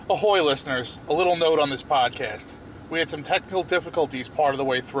Ahoy, listeners. A little note on this podcast. We had some technical difficulties part of the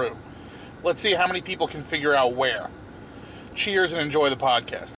way through. Let's see how many people can figure out where. Cheers and enjoy the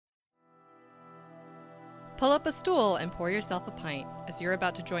podcast. Pull up a stool and pour yourself a pint as you're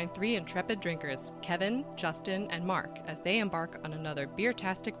about to join three intrepid drinkers, Kevin, Justin, and Mark, as they embark on another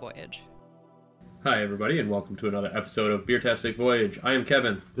beer-tastic voyage. Hi, everybody, and welcome to another episode of Beer-tastic Voyage. I am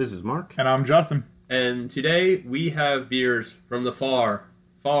Kevin. This is Mark. And I'm Justin. And today we have beers from the far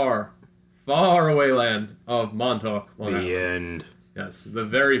away land of Montauk, Long Island. The end. Yes, the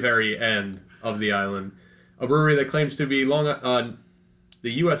very, very end of the island. A brewery that claims to be the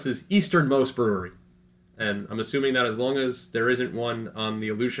U.S.'s easternmost brewery. And I'm assuming that as long as there isn't one on the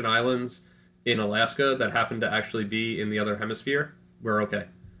Aleutian Islands in Alaska that happen to actually be in the other hemisphere, we're okay.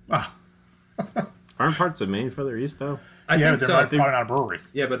 Ah. Aren't parts of Maine further east, though? I think they're so. probably not a brewery.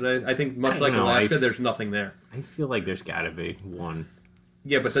 Yeah, but I think much like Alaska, there's nothing there. I feel like there's got to be one.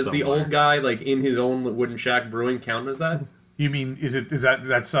 Yeah, but does the old guy, like, in his own wooden shack brewing count as that? You mean,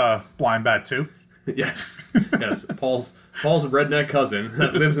 that's Blind Bat 2? Yes. Yes. Paul's redneck cousin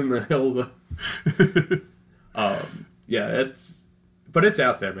that lives in the hills. Yeah, it's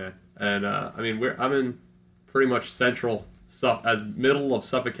out there, man. And, I'm in pretty much central, as middle of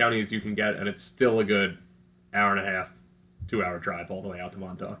Suffolk County as you can get, and it's still a good hour and a half, 2-hour drive all the way out to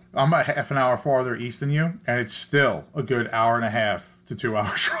Montauk. I'm a half an hour farther east than you, and it's still a good hour and a half to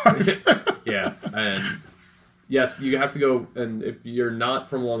 2-hour drive. Yeah, and yes, you have to go, and if you're not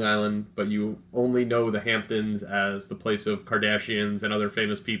from Long Island, but you only know the Hamptons as the place of Kardashians and other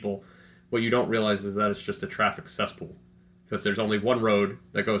famous people, what you don't realize is that it's just a traffic cesspool. Because there's only one road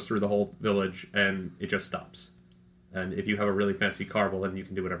that goes through the whole village, and it just stops. And if you have a really fancy car, well, then you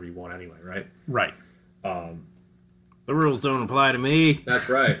can do whatever you want anyway, right? Right. The rules don't apply to me. That's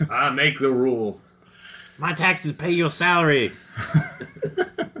right. I make the rules. My taxes pay your salary.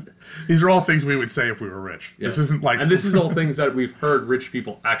 These are all things we would say if we were rich. Yeah. This isn't like... And this is all things that we've heard rich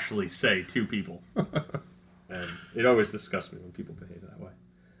people actually say to people. And it always disgusts me when people behave that way.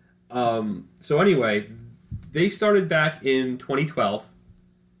 So anyway, they started back in 2012.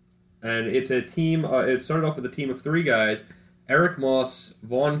 And it's a team, it started off with a team of 3 guys, Eric Moss,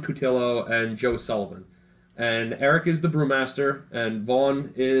 Vaughn Cutillo, and Joe Sullivan. And Eric is the brewmaster, and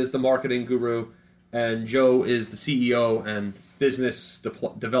Vaughn is the marketing guru, and Joe is the CEO and business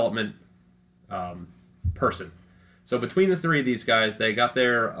development person. So between the 3 of these guys, they got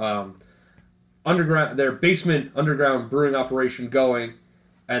their basement underground brewing operation going,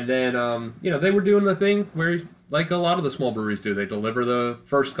 and then they were doing the thing where, like a lot of the small breweries do, they deliver the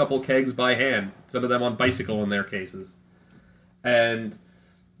first couple kegs by hand, some of them on bicycle in their cases. And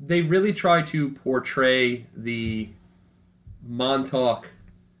they really try to portray the Montauk,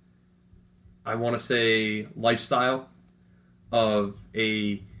 I want to say, lifestyle of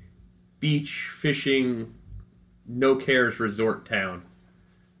a beach, fishing, no-cares resort town,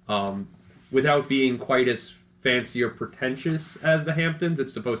 without being quite as fancy or pretentious as the Hamptons.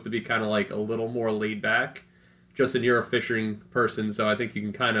 It's supposed to be kind of like a little more laid back. Justin, you're a fishing person, so I think you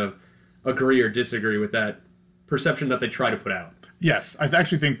can kind of agree or disagree with that perception that they try to put out. Yes, I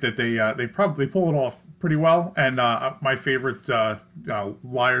actually think that they probably pull it off pretty well. And my favorite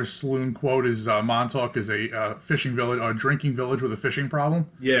Liar's Saloon quote is Montauk is a fishing village, a drinking village with a fishing problem.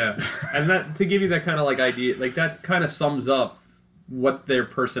 Yeah, and that to give you that kind of like idea, like that kind of sums up what their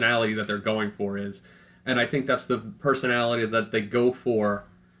personality that they're going for is. And I think that's the personality that they go for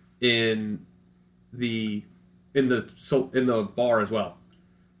in the bar as well.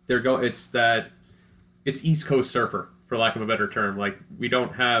 It's East Coast surfer, for lack of a better term. Like, we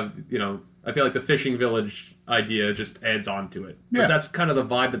don't have, I feel like the fishing village idea just adds on to it. Yeah. But that's kind of the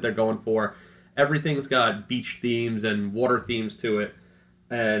vibe that they're going for. Everything's got beach themes and water themes to it.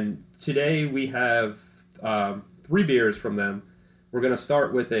 And today we have 3 beers from them. We're going to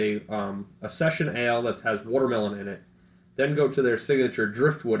start with a session ale that has watermelon in it, then go to their signature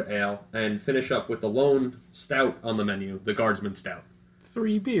driftwood ale, and finish up with the lone stout on the menu, the Guardsman Stout.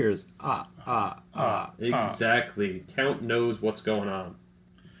 3 beers. Exactly. Count knows what's going on.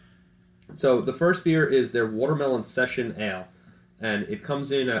 So the first beer is their watermelon session ale, and it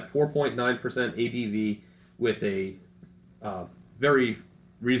comes in at 4.9% ABV with a very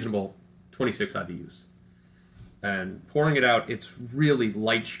reasonable 26 IBUs. And pouring it out, it's really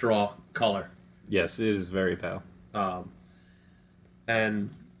light straw color. Yes, it is very pale. And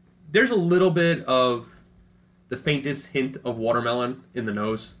there's a little bit of the faintest hint of watermelon in the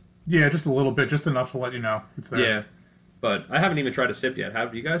nose. Yeah, just a little bit, just enough to let you know it's there. Yeah, but I haven't even tried a sip yet.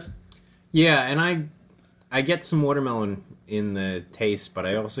 Have you guys? Yeah, and I get some watermelon in the taste, but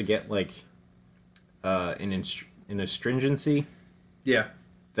I also get like an astringency. Yeah.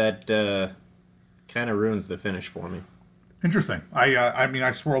 that kind of ruins the finish for me. Interesting. I mean,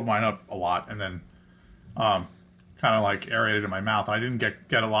 I swirled mine up a lot and then kind of like aerated in my mouth. I didn't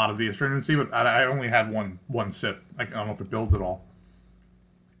get a lot of the astringency, but I only had one sip. I don't know if it builds at all.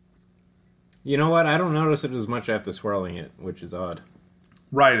 You know what? I don't notice it as much after swirling it, which is odd.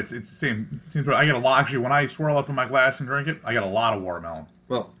 Right. It's the same. I get a lot. Actually, when I swirl up in my glass and drink it, I get a lot of watermelon.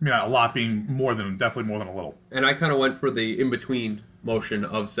 Well, I mean, a lot being definitely more than a little. and I kind of went for the in-between motion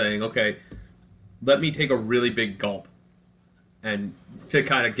of saying, okay, let me take a really big gulp, and to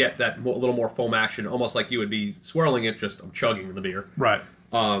kind of get that little more foam action, almost like you would be swirling it, just I'm chugging the beer. Right.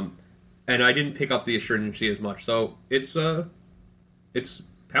 And I didn't pick up the astringency as much, so it's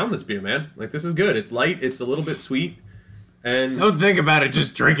pound this beer, man. Like, this is good. It's light. It's a little bit sweet. And Don't think about it.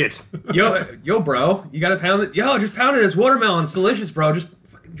 Just drink it. yo, bro, you gotta pound it. Yo, just pound it. It's watermelon. It's delicious, bro. Just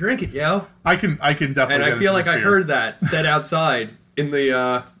fucking drink it, yo. I can definitely. And get I feel into like this I beer. heard that said outside in the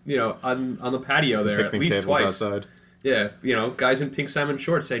on the patio there at Picnic least tables twice. outside. Yeah, guys in pink salmon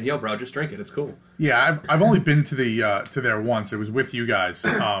shorts saying, "Yo, bro, just drink it. It's cool." Yeah, I've only been to to there once. It was with you guys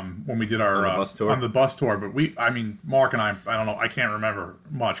when we did our On the bus tour? on the bus tour. But Mark and I don't know. I can't remember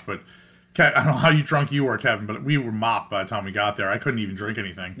much, but I don't know how drunk you were, Kevin. But we were mopped by the time we got there. I couldn't even drink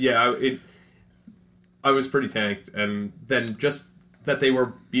anything. Yeah, I was pretty tanked, and then just that they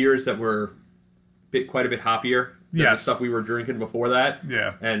were beers that were quite a bit hoppier than the stuff we were drinking before that.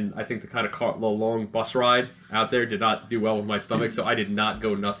 Yeah. And I think the long bus ride out there did not do well with my stomach, so I did not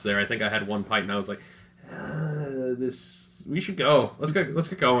go nuts there. I think I had one pint, and I was like, we should go. Let's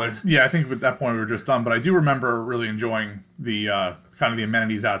get going. Yeah, I think at that point we were just done. But I do remember really enjoying the kind of the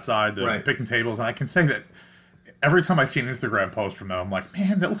amenities outside, the picnic tables, and I can say that every time I see an Instagram post from them, I'm like,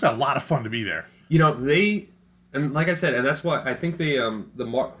 man, that looks like a lot of fun to be there. And like I said, and that's why I think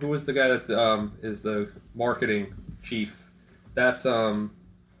who was the guy that is the marketing chief? That's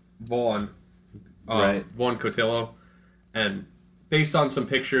Vaughn, Right. Vaughn Cotillo, and based on some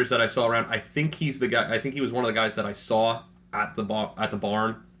pictures that I saw around, I think he's the guy. I think he was one of the guys that I saw at the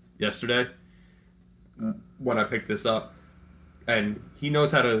barn yesterday when I picked this up, and he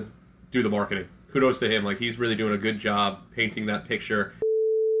knows how to do the marketing. Kudos to him. Like, he's really doing a good job painting that picture.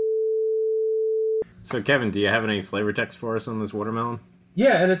 So, Kevin, do you have any flavor text for us on this watermelon?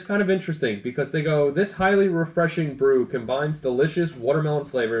 Yeah, and it's kind of interesting because they go, this highly refreshing brew combines delicious watermelon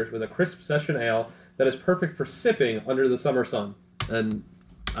flavors with a crisp session ale that is perfect for sipping under the summer sun. And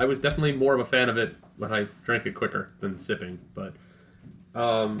I was definitely more of a fan of it when I drank it quicker than sipping, but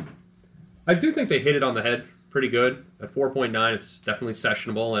I do think they hit it on the head pretty good. At 4.9, it's definitely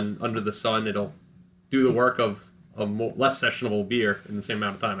sessionable, and under the sun, it'll do the work of a less sessionable beer in the same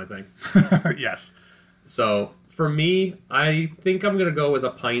amount of time, I think. Yes. So for me, I think I'm gonna go with a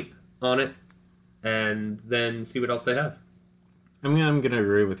pint on it, and then see what else they have. I'm gonna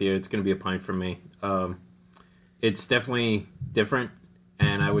agree with you. It's gonna be a pint from me. It's definitely different,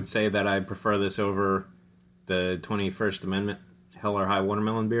 and I would say that I prefer this over the 21st Amendment Hell or High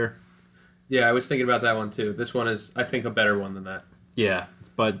Watermelon beer. Yeah, I was thinking about that one too. This one is, I think, a better one than that. Yeah,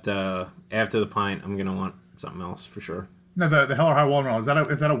 but after the pint, I'm gonna want something else for sure. No, the Hell or High Watermelon,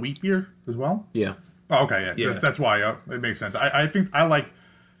 is that a wheat beer as well? Yeah. Oh, okay, Yeah. That's why it makes sense. I think I like,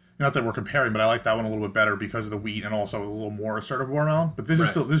 not that we're comparing, but I like that one a little bit better because of the wheat and also a little more assertive watermelon. But this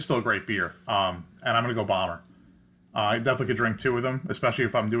is still a great beer. And I'm gonna go Bomber. I definitely could drink two of them, especially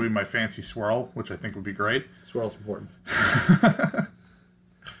if I'm doing my fancy swirl, which I think would be great. Swirl's important.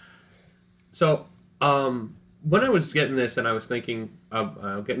 So, when I was getting this and I was thinking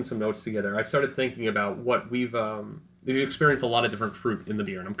of getting some notes together, I started thinking about what we've experienced a lot of different fruit in the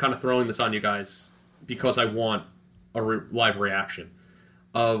beer, and I'm kind of throwing this on you guys because I want a live reaction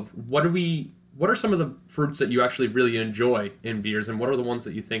of what are some of the fruits that you actually really enjoy in beers, and what are the ones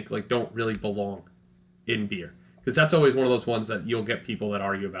that you think like don't really belong in beer? Because that's always one of those ones that you'll get people that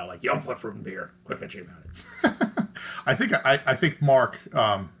argue about, like, you don't put fruit in beer. Quit bitching about it. I think Mark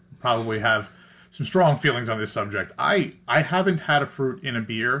probably have some strong feelings on this subject. I haven't had a fruit in a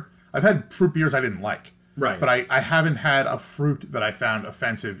beer. I've had fruit beers I didn't like. Right. But I haven't had a fruit that I found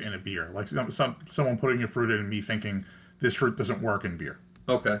offensive in a beer. Like someone putting a fruit in and me thinking this fruit doesn't work in beer.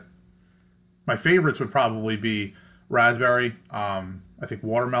 Okay. My favorites would probably be raspberry. I think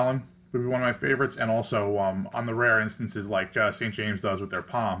watermelon would be one of my favorites. And also on the rare instances like St. James does with their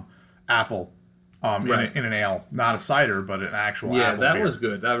palm, apple Right. in an ale. Not a cider, but an actual Yeah, apple that beer. was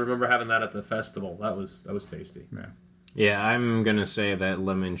good. I remember having that at the festival. That was tasty. Yeah. Yeah, I'm gonna say that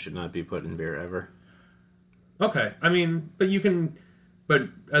lemon should not be put in beer ever. Okay, I mean, but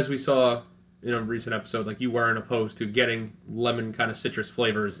as we saw in a recent episode, like you weren't opposed to getting lemon kind of citrus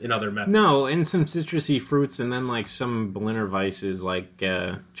flavors in other methods. No, and some citrusy fruits, and then like some Berliner Weisses, like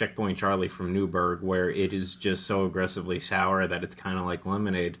Checkpoint Charlie from Newburgh, where it is just so aggressively sour that it's kind of like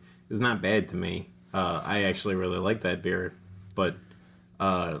lemonade. It's not bad to me. I actually really like that beer, but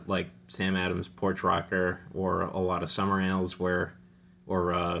like Sam Adams Porch Rocker or a lot of summer ales or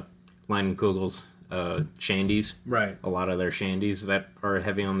Leinenkugel's shandies. Right. A lot of their shandies that are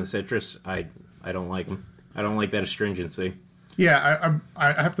heavy on the citrus, I don't like them. I don't like that astringency. Yeah,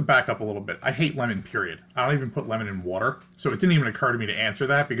 I have to back up a little bit. I hate lemon, period. I don't even put lemon in water. So it didn't even occur to me to answer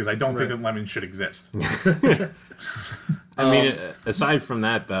that because I don't think that lemon should exist. I mean, aside from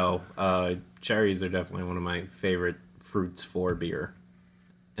that, though, cherries are definitely one of my favorite fruits for beer.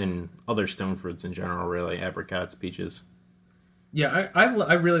 And other stone fruits in general, really. Apricots, peaches. Yeah,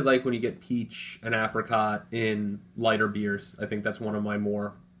 I really like when you get peach and apricot in lighter beers. I think that's one of my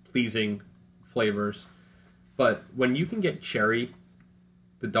more pleasing flavors. But when you can get cherry,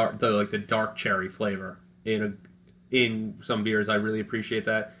 the dark cherry flavor in some beers, I really appreciate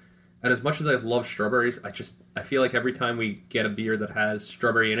that. And as much as I love strawberries, I feel like every time we get a beer that has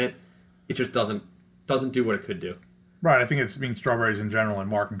strawberry in it, it just doesn't do what it could do. Right, I think strawberries in general, and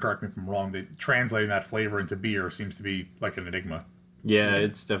Mark can correct me if I'm wrong, translating that flavor into beer seems to be like an enigma. Yeah,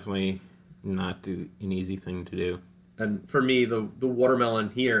 it's definitely not an easy thing to do. And for me, the watermelon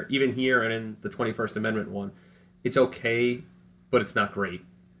here, even here and in the 21st Amendment one, it's okay, but it's not great.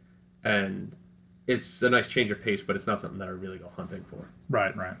 And it's a nice change of pace, but it's not something that I really go hunting for.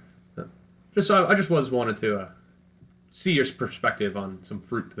 Right. So I just wanted to see your perspective on some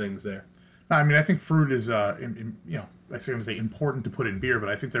fruit things there. I mean, I think fruit is, I was going to say important to put in beer, but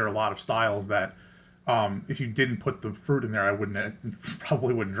I think there are a lot of styles that if you didn't put the fruit in there, I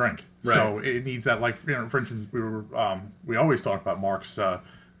probably wouldn't drink. Right. So it needs that, like, for instance, we always talk about Mark's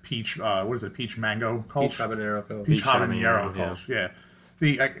peach, what is it, peach mango Kolsch? Peach habanero Kolsch. Peach habanero Kolsch, yeah.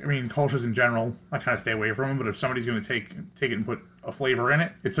 Kolsch's in general, I kind of stay away from them, but if somebody's going to take it and put a flavor in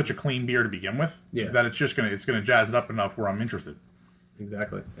it, it's such a clean beer to begin with that it's going to jazz it up enough where I'm interested.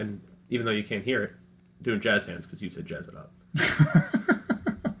 Exactly. And even though you can't hear it, doing jazz hands because you said jazz it up.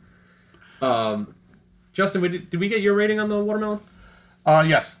 Justin, did we get your rating on the watermelon?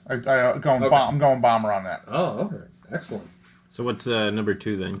 Yes. I'm going bomber on that. Oh, okay. Excellent. So what's number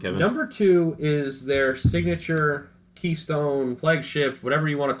 2 then, Kevin? Number 2 is their signature keystone, flagship, whatever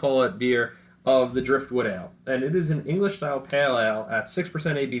you want to call it, beer of the Driftwood Ale. And it is an English-style pale ale at 6%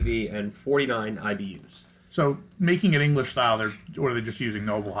 ABV and 49 IBUs. So making it English style, are they just using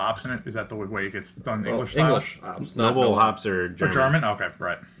noble hops in it? Is that the way it gets done English style? English hops. Noble hops are German. Or German? Okay,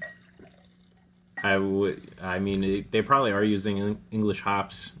 right. They probably are using English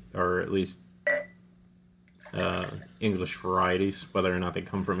hops, or at least English varieties, whether or not they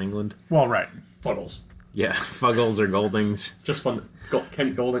come from England. Well, right. Fuggles. Yeah, Fuggles or Goldings. Just fun.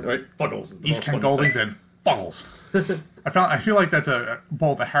 Kent Golding, right? Fuggles. East Kent Goldings and Fuggles. I feel like that's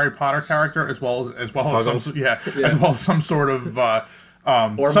both a Harry Potter character as well as some sort of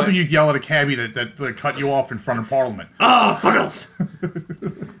something you'd yell at a cabbie that cut you off in front of Parliament. Fuggles.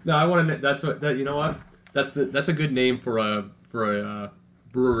 No, I want to. That's what. You know what? That's a good name for a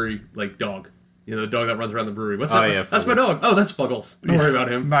brewery like dog. You know, the dog that runs around the brewery. What's that? Yeah, that's my dog. Oh, that's Fuggles. Don't worry about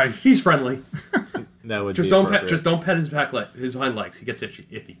him. Nice. He's friendly. That would just be don't appropriate. don't pet his hind legs. He gets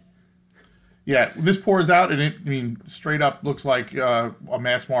iffy. Yeah, this pours out, and it straight up looks like a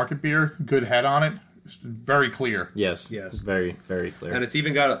mass market beer. Good head on it. It's very clear. Yes. Very, very clear. And it's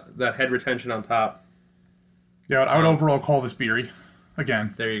even got that head retention on top. Yeah, I would overall call this beery.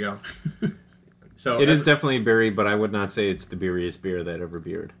 Again. There you go. So it is definitely beery, but I would not say it's the beeriest beer that ever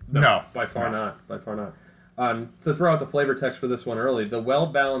beered. No. By far not. To throw out the flavor text for this one early, the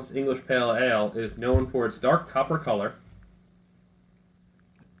well-balanced English Pale Ale is known for its dark copper color.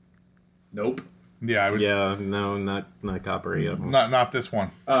 Nope. Yeah, I would. Yeah, no, not coppery. Not this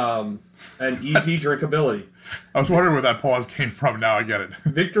one. And easy drinkability. I was wondering where that pause came from. Now I get it.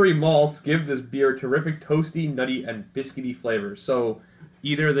 Victory malts give this beer terrific toasty, nutty, and biscuity flavors. So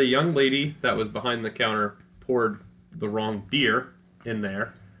either the young lady that was behind the counter poured the wrong beer in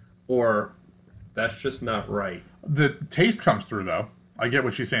there, or that's just not right. The taste comes through, though. I get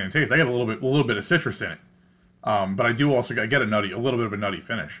what she's saying in taste. I get a little bit of citrus in it, but I do also get a little bit of a nutty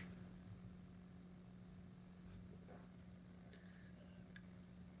finish.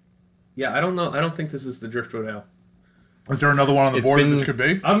 Yeah, I don't know. I don't think this is the Driftwood Ale. Is there another one on the board that this could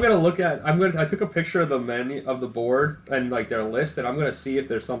be? I took a picture of the menu of the board and like their list, and I'm gonna see if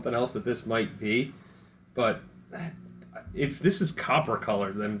there's something else that this might be. But if this is copper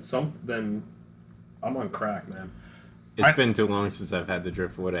colored, then I'm on crack, man. It's been too long since I've had the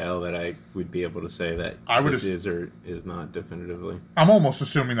Driftwood Ale that I would be able to say that this is or is not definitively. I'm almost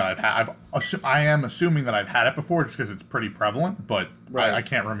assuming that I am assuming that I've had it before just because it's pretty prevalent, but Right. I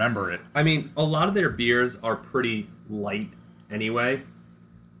can't remember it. I mean, a lot of their beers are pretty light anyway.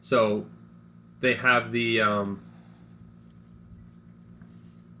 So they have the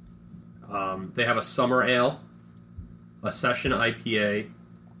they have a summer ale, a session IPA,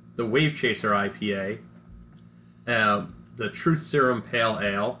 the Wave Chaser IPA, the Truth Serum Pale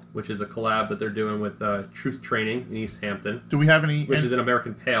Ale, which is a collab that they're doing with Truth Training in East Hampton, Do we have any? which is an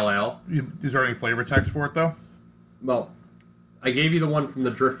American Pale Ale. Is there any flavor text for it though? Well, I gave you the one from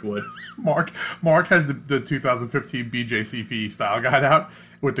the Driftwood. Mark has the 2015 BJCP style guide out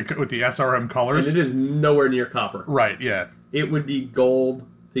with the SRM colors. And it is nowhere near copper. Right. Yeah. It would be gold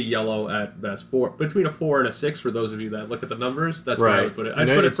to yellow at best. Between a 4 and a 6 for those of you that look at the numbers. That's where I would put it. I'd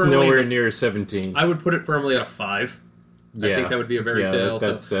put it It's firmly nowhere near 17. I would put it firmly at a 5. I think that would be a very sale.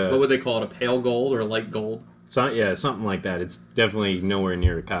 That's, what would they call it? A pale gold or a light gold? Something like that. It's definitely nowhere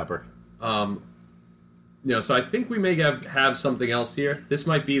near copper. So I think we may have something else here. This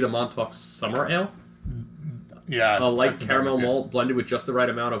might be the Montauk Summer Ale. Yeah. A light caramel malt blended with just the right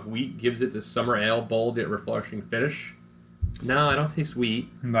amount of wheat gives it this summer ale, bold yet refreshing finish. No, I don't taste wheat.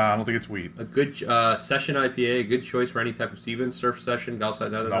 No, I don't think it's wheat. A good session IPA, a good choice for any type of season. Surf session, golf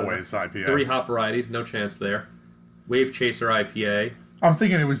side. No way, it's IPA. 3 hop varieties, no chance there. Wave Chaser IPA. I'm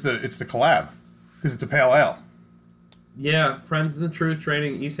thinking it's the collab because it's a pale ale. Yeah, Friends of the Truth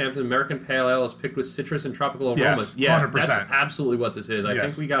Training, East Hampton, American Pale Ale is picked with citrus and tropical Yes, aromas. Yeah, 100%. that's absolutely what this is. I Yes.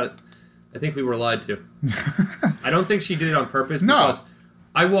 think we got it. I think we were lied to. I don't think she did it on purpose No. because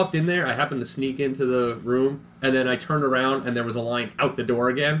I walked in there, I happened to sneak into the room, and then I turned around and there was a line out the door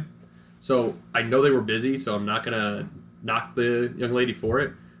again. So I know they were busy, so I'm not going to knock the young lady for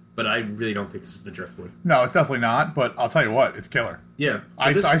it, but I really don't think this is the Driftwood. No, it's definitely not. But I'll tell you what, it's killer. Yeah.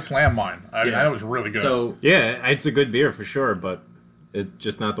 I slammed mine. Yeah. That was really good. So Yeah, it's a good beer for sure, but it's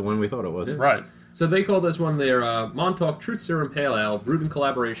just not the one we thought it was. right. So they call this one their Montauk Truth Serum Pale Ale, brewed in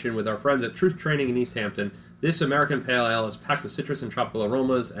collaboration with our friends at Truth Training in East Hampton. This American Pale Ale is packed with citrus and tropical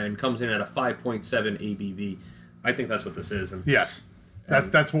aromas and comes in at a 5.7 ABV. I think that's what this is. And Yes.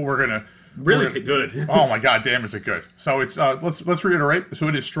 That's what we're gonna. really good. Oh my god, damn, is it good? So it's let's reiterate. So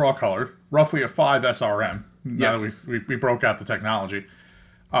it is straw colored, roughly a 5 SRM. Now Yes. that we broke out the technology,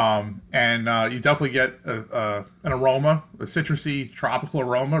 and you definitely get an aroma, a citrusy tropical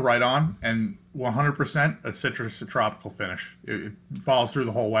aroma right on, and 100% a citrus tropical finish. It follows through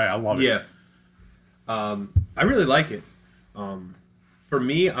the whole way. I love it. Yeah. I really like it. For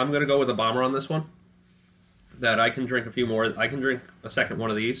me, I'm going to go with a bomber on this one. That I can drink a few more. I can drink a second one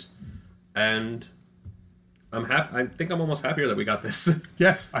of these. And I'm happy. I think I'm almost happier that we got this.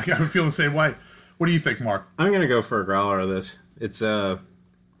 Yes, I feel the same way. What do you think, Mark? I'm gonna go for a growler of this. It's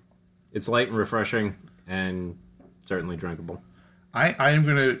light and refreshing, and certainly drinkable. I am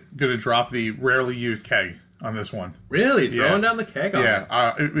gonna drop the rarely used keg on this one. Really? Throwing Yeah. down the keg on it?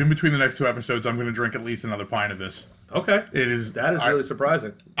 Yeah, in between the next 2 episodes, I'm going to drink at least another pint of this. Okay. It is That is really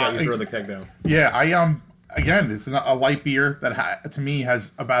surprising that you throw the keg down. Yeah, again, it's a light beer that to me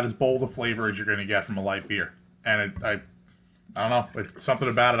has about as bold a flavor as you're going to get from a light beer, and I don't know, it's something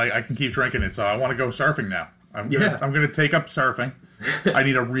about it. I can keep drinking it, so I want to go surfing now. I'm gonna take up surfing. I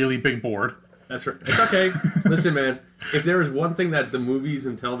need a really big board. That's right. It's okay. Listen, man, if there is one thing that the movies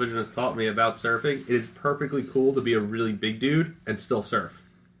and television has taught me about surfing, it is perfectly cool to be a really big dude and still surf.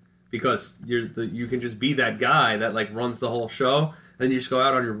 Because you can just be that guy that like runs the whole show, and you just go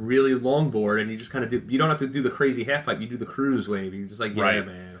out on your really long board and you just kind of you don't have to do the crazy half pipe, you do the cruise wave. You're just like, yeah, Right.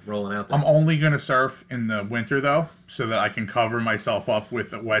 man, rolling out there. I'm only going to surf in the winter, though, so that I can cover myself up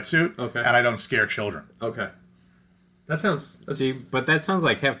with a wetsuit, Okay. and I don't scare children. Okay. That sounds... See, but that sounds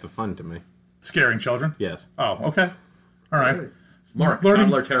like half the fun to me. Scaring children? Yes. Oh, okay. All right. Mark, Learning-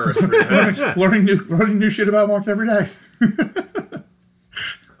 toddler terrorist. learning new shit about Mark every day.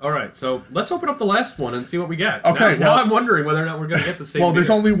 All right, so let's open up the last one and see what we get. Okay, Now well- I'm wondering whether or not we're going to get the same Well, there's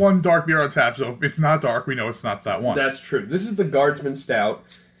beer. only one dark beer on tap, so if it's not dark, we know it's not that one. That's true. This is the Guardsman Stout,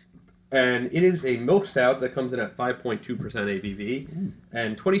 and it is a milk stout that comes in at 5.2% ABV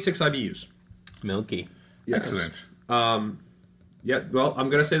and 26 IBUs. Milky. Yes. Excellent. Yeah, well, I'm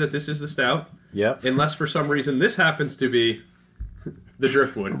going to say that this is the stout, Yep. unless for some reason this happens to be the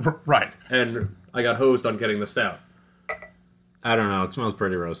Driftwood, Right. and I got hosed on getting the stout. I don't know. It smells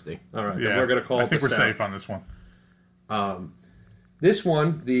pretty roasty. All right, Yeah. then we're going to call I it think the we're stout. safe on this one. This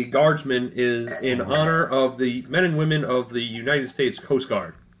one, the Guardsman, is in honor of the men and women of the United States Coast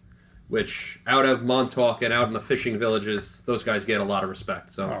Guard, which out of Montauk and out in the fishing villages, those guys get a lot of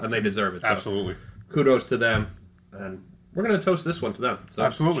respect, and they deserve it. So Absolutely. kudos to them, and we're going to toast this one to them. So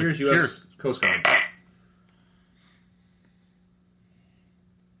Absolutely. Cheers, U.S. Coast Guard.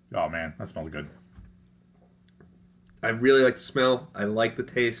 Oh, man, that smells good. I really like the smell. I like the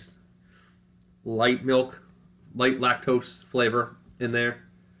taste. Light milk, light lactose flavor in there.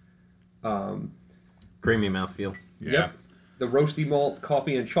 Creamy mouthfeel. Yeah. Yep. The roasty malt,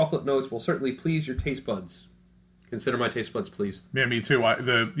 coffee, and chocolate notes will certainly please your taste buds. Consider my taste buds pleased. Yeah, me too.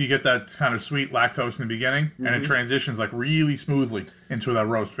 You get that kind of sweet lactose in the beginning, and it transitions like really smoothly into that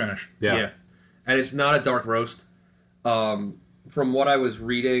roast finish. Yeah. And it's not a dark roast. From what I was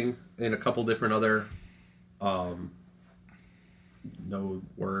reading in a couple different other, no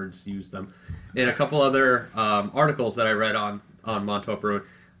words, use them, in a couple other articles that I read on Montauk Brewing,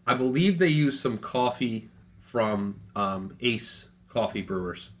 I believe they use some coffee from Ace Coffee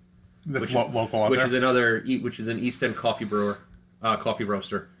Brewers. That's local out which there. which is an East End coffee brewer, coffee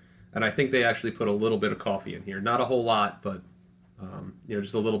roaster, and I think they actually put a little bit of coffee in here, not a whole lot, but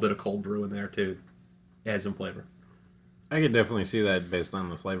just a little bit of cold brew in there to add some flavor. I could definitely see that based on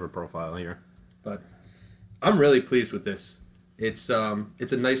the flavor profile here. But I'm really pleased with this. It's a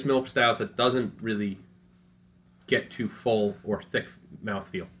nice milk stout that doesn't really get too full or thick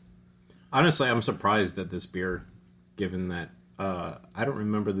mouthfeel. Honestly, I'm surprised at this beer, given that I don't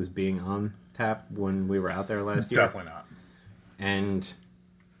remember this being on tap when we were out there last year. Definitely not. And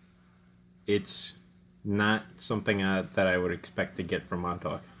it's not something that I would expect to get from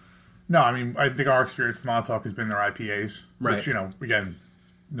Montauk. No, I mean, I think our experience with Montauk has been their IPAs. Right. Which, again,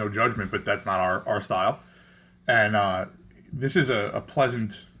 no judgment, but that's not our style. And this is a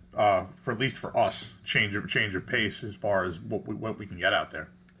pleasant, for at least for us, change of pace as far as what we can get out there.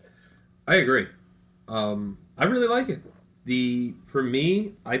 I agree. I really like it. For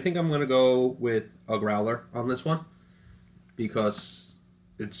me, I think I'm going to go with a growler on this one because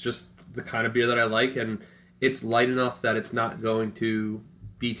it's just the kind of beer that I like, and it's light enough that it's not going to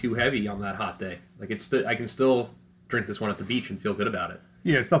be too heavy on that hot day. Like I can still drink this one at the beach and feel good about it.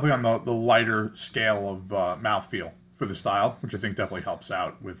 Yeah, it's definitely on the lighter scale of mouthfeel for the style, which I think definitely helps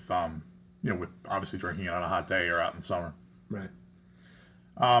out with with obviously drinking it on a hot day or out in summer. Right.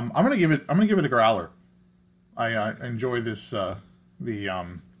 I'm gonna give it a growler. I enjoy this. I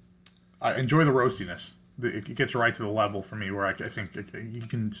enjoy the roastiness. It gets right to the level for me where I think you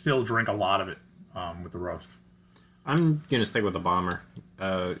can still drink a lot of it with the roast. I'm gonna stick with the Bomber.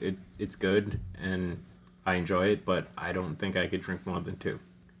 It's good and I enjoy it, but I don't think I could drink more than 2.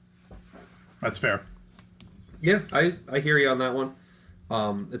 That's fair. Yeah, I hear you on that one.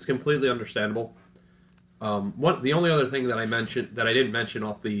 It's completely understandable. The only other thing that I didn't mention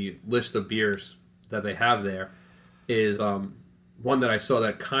off the list of beers that they have there is one that I saw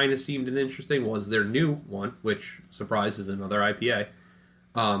that kind of seemed interesting was their new one, which surprises another IPA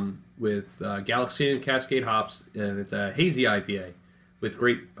with Galaxy and Cascade hops, and it's a hazy IPA with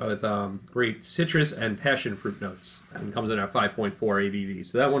great citrus and passion fruit notes, and comes in at 5.4 ABV.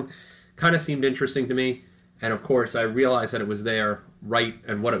 So that one kind of seemed interesting to me, and of course I realized that it was there right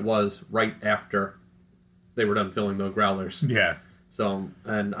after they were done filling the growlers. Yeah. So,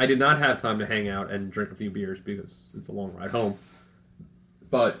 and I did not have time to hang out and drink a few beers because it's a long ride home.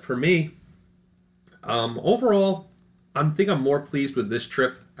 But for me, overall, I think I'm more pleased with this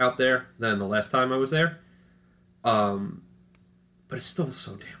trip out there than the last time I was there. But it's still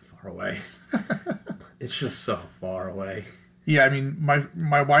so damn far away. It's just so far away. Yeah, I mean,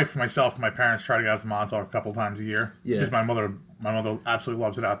 my wife, myself, and my parents try to get out to Montauk a couple times a year. Yeah. Because my mother absolutely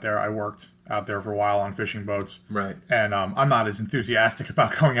loves it out there. I worked out there for a while on fishing boats. Right. And I'm not as enthusiastic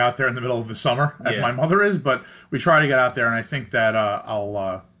about going out there in the middle of the summer as Yeah. my mother is, but we try to get out there, and I think that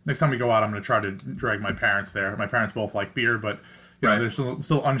I'll next time we go out, I'm going to try to drag my parents there. My parents both like beer, but Right. they're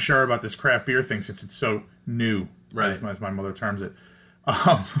still unsure about this craft beer thing since it's so new, Right. as my mother terms it.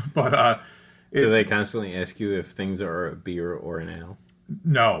 Do they constantly ask you if things are a beer or an ale?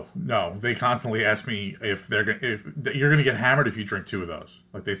 No. They constantly ask me if you're going to get hammered if you drink 2 of those.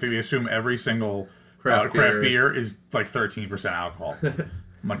 Like they assume every single craft beer is like 13% alcohol.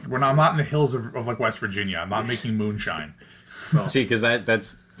 I'm like, I'm not in the hills of like West Virginia. I'm not making moonshine. See, because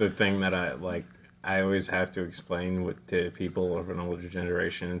that's the thing that I always have to explain to people of an older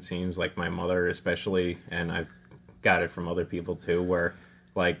generation. It seems like my mother especially, and I've got it from other people too, where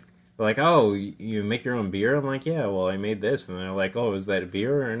like, oh, you make your own beer? I'm like, yeah, well, I made this. And they're like, oh, is that a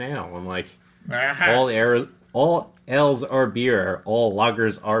beer or an ale? I'm like, all ales are beer. All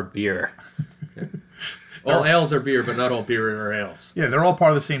lagers are beer. All ales are beer, but not all beer are ales. Yeah, they're all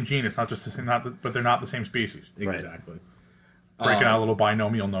part of the same genus, not just the same, but they're not the same species. Exactly. Breaking out a little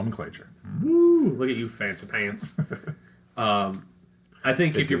binomial nomenclature. Woo! Look at you, fancy pants. I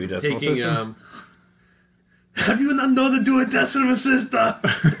think The if you're Dewey Decimal taking System? How do you not know the duodecima sister?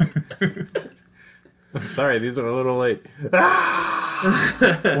 I'm sorry, these are a little late.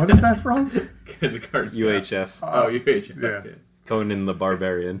 What is that from? Kindergarten. UHF. Oh, UHF. Yeah. Okay. Conan the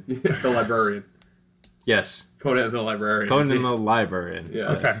Barbarian. The librarian. Yes. Conan the librarian. Conan the Librarian.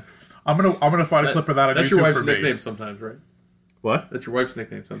 Yeah. Okay. I'm gonna find a clip of that on That's YouTube your wife's for me. nickname sometimes, right? What? That's your wife's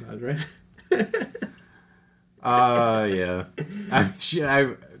nickname sometimes, right? Yeah.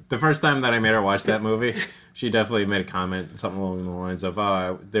 The first time that I made her watch that movie, she definitely made a comment, something along the lines of,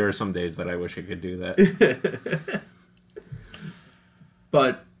 there are some days that I wish I could do that.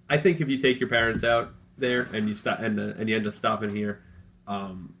 But I think if you take your parents out there and you stop and you end up stopping here,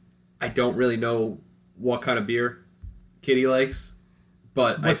 I don't really know what kind of beer Kitty likes,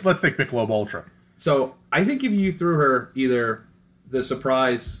 but Let's think Michelob Ultra. so I think if you threw her either the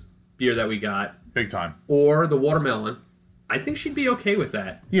surprise beer that we got Big time. or the watermelon, I think she'd be okay with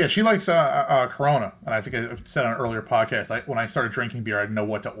that. Yeah, she likes Corona, and I think I said on an earlier podcast, when I started drinking beer, I didn't know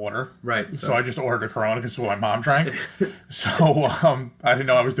what to order. Right. So I just ordered a Corona because it's what my mom drank. So I didn't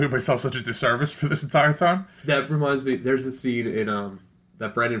know I was doing myself such a disservice for this entire time. That reminds me, there's a scene in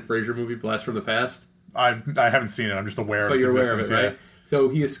that Brendan Fraser movie, Blast from the Past. I haven't seen it. I'm just aware of But its you're aware of it, existence, right? So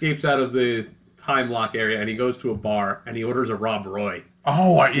he escapes out of the time lock area and he goes to a bar and he orders a Rob Roy.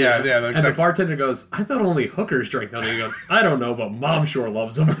 Oh, yeah. And the bartender goes, I thought only hookers drank that. And he goes, I don't know, but Mom sure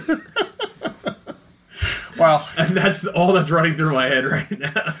loves them. Well, And that's all that's running through my head right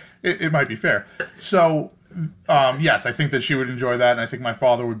now. it might be fair. So, yes, I think that she would enjoy that, and I think my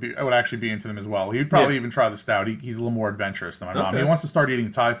father would actually be into them as well. He'd probably even try the stout. He's a little more adventurous than my mom. Okay. He wants to start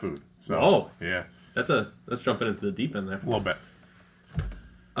eating Thai food. So, Oh. yeah, That's jumping into the deep end there. a little bit.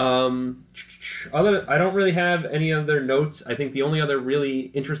 I don't really have any other notes. I think the only other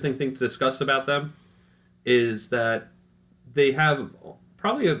really interesting thing to discuss about them is that they have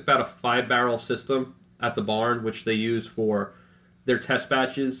probably about a 5-barrel system at the barn, which they use for their test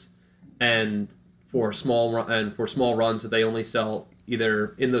batches and for small runs that they only sell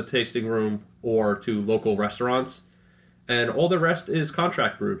either in the tasting room or to local restaurants. And all the rest is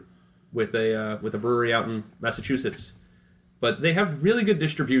contract brewed with a brewery out in Massachusetts. But they have really good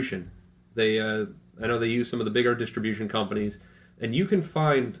distribution. I know they use some of the bigger distribution companies, and you can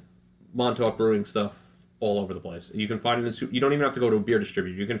find Montauk Brewing stuff all over the place. You can find it in you don't even have to go to a beer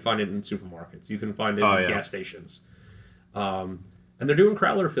distributor. You can find it in supermarkets. You can find it in gas stations. And they're doing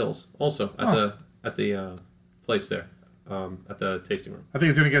crowler fills also at the place there, at the tasting room. I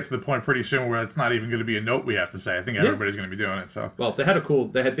think it's going to get to the point pretty soon where it's not even going to be a note we have to say. I think everybody's going to be doing it. So, Well, they did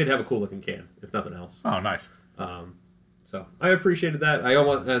have a cool looking can, if nothing else. oh, nice. So I appreciated that.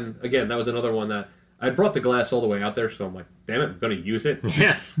 And again, that was another one that I brought the glass all the way out there, so I'm like, damn it, I'm going to use it.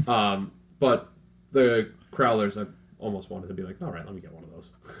 Yes. But the crowlers, I almost wanted to be like, all right, let me get one of those.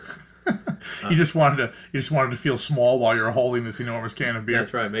 You just wanted to feel small while you're holding this enormous can of beer.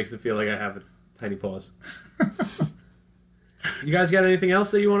 That's right. It makes it feel like I have a tiny paws. You guys got anything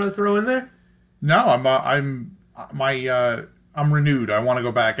else that you want to throw in there? No, I'm renewed. I want to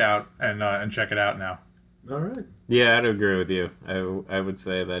go back out and check it out now. All right. Yeah, I'd agree with you. I would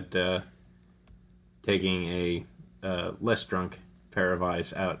say that taking a less drunk pair of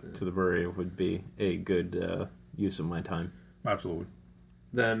eyes out to the brewery would be a good use of my time. Absolutely.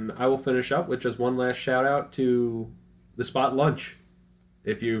 Then I will finish up with just one last shout out to the Spot Lunch.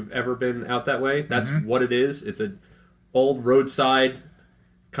 If you've ever been out that way, that's what it is. It's an old roadside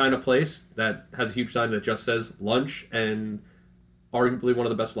kind of place that has a huge sign that just says lunch, and arguably one of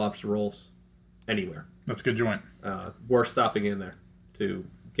the best lobster rolls anywhere. That's a good joint. Worth stopping in there to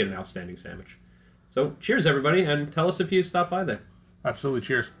get an outstanding sandwich. So cheers, everybody, and tell us if you stop by there. Absolutely.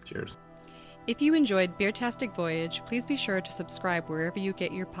 Cheers. Cheers. If you enjoyed Beertastic Voyage, please be sure to subscribe wherever you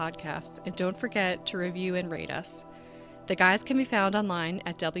get your podcasts, and don't forget to review and rate us. The guys can be found online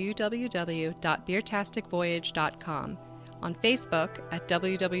at www.beertasticvoyage.com, on Facebook at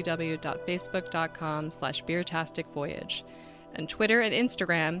www.facebook.com/beertasticvoyage, and Twitter and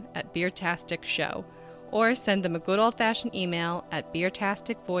Instagram at Beertastic Show, or send them a good old-fashioned email at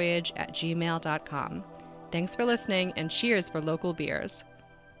beertasticvoyage@gmail.com. Thanks for listening, and cheers for local beers.